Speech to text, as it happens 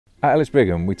At Ellis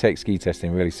Brigham, we take ski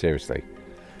testing really seriously,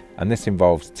 and this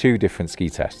involves two different ski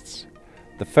tests.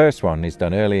 The first one is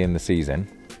done early in the season.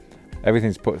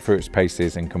 Everything's put through its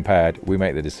paces and compared, we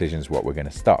make the decisions what we're going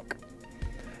to stock.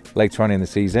 Later on in the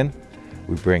season,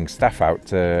 we bring staff out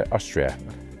to Austria.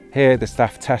 Here, the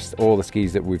staff test all the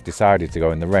skis that we've decided to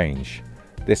go in the range.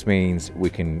 This means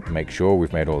we can make sure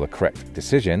we've made all the correct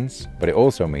decisions, but it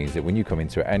also means that when you come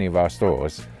into any of our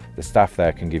stores, the staff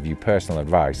there can give you personal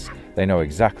advice. They know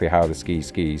exactly how the ski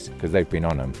skis because they've been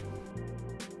on them.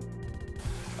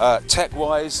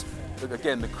 Tech-wise,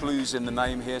 again, the clue's in the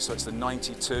name here, so it's the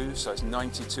 92, so it's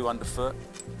 92 underfoot.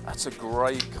 That's a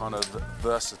great kind of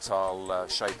versatile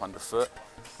shape underfoot,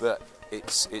 but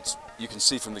you can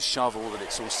see from the shovel that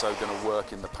it's also going to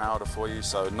work in the powder for you,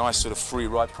 so a nice sort of free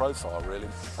ride profile really.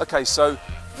 Okay, so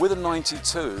with a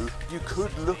 92 you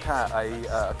could look at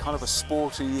a kind of a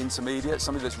sporty intermediate,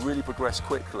 somebody that's really progressed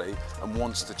quickly and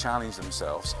wants to challenge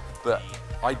themselves, but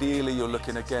ideally you're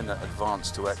looking again at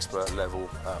advanced to expert level,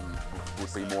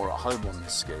 would be more at home on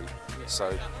this ski.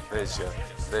 So there's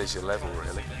your level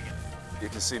really. You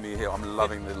can see me here, I'm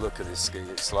loving the look of this ski.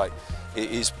 It's like,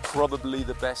 it is probably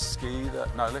the best ski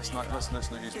that, no, let's not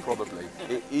use probably.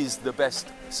 It is the best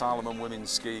Salomon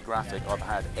women's ski graphic I've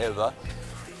had ever.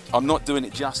 I'm not doing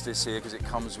it justice here because it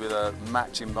comes with a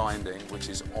matching binding which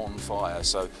is on fire.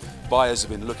 So buyers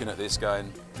have been looking at this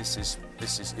going,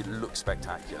 it looks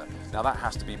spectacular. Now that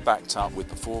has to be backed up with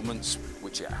performance,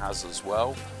 which it has as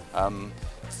well.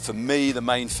 For me, the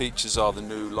main features are the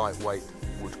new lightweight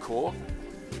wood core.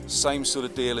 Same sort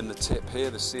of deal in the tip here,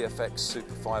 the CFX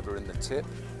Superfiber in the tip.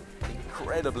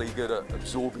 Incredibly good at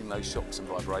absorbing those shocks and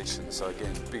vibrations. So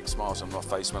again, big smiles on my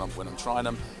face when I'm trying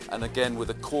them. And again, with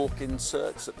the cork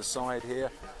inserts at the side here,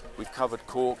 we've covered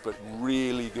cork, but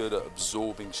really good at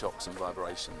absorbing shocks and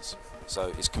vibrations.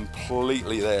 So it's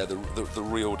completely there, the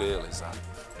real deal is that.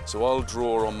 So I'll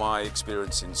draw on my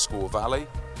experience in Squaw Valley,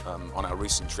 on our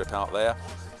recent trip out there.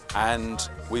 And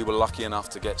we were lucky enough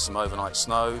to get some overnight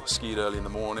snow, skied early in the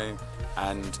morning,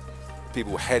 and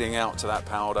people were heading out to that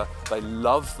powder. They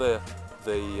love the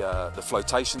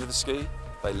flotation of the ski.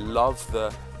 They love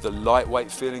the lightweight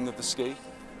feeling of the ski.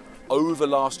 Over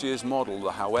last year's model,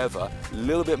 however, a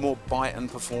little bit more bite and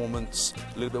performance,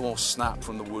 a little bit more snap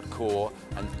from the wood core,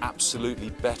 and absolutely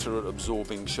better at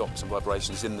absorbing shocks and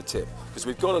vibrations in the tip. Because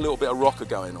we've got a little bit of rocker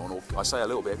going on, or I say a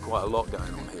little bit, quite a lot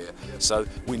going on here. So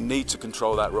we need to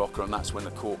control that rocker, and that's when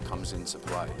the cork comes into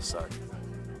play. So.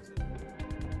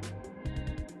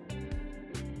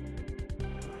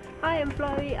 Hi, I'm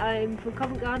Chloe, I'm from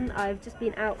Covent Garden. I've just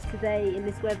been out today in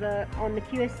this weather on the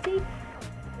QST.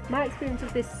 My experience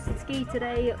of this ski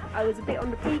today, I was a bit on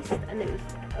the piste and it was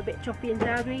a bit choppy and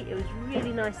jaggery. It was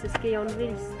really nice to ski on,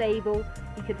 really stable.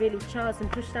 You could really charge and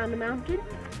push down the mountain.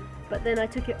 But then I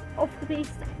took it off the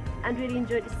piste and really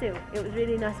enjoyed it still. It was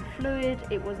really nice and fluid,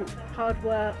 it wasn't hard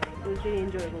work, it was really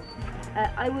enjoyable.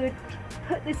 I would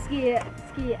put this ski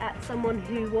at someone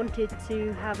who wanted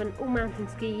to have an all-mountain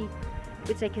ski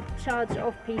which they could charge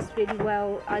off piste really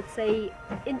well. I'd say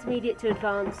intermediate to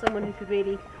advanced, someone who could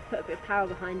really put a bit of power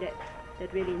behind it,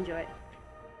 they'd really enjoy it.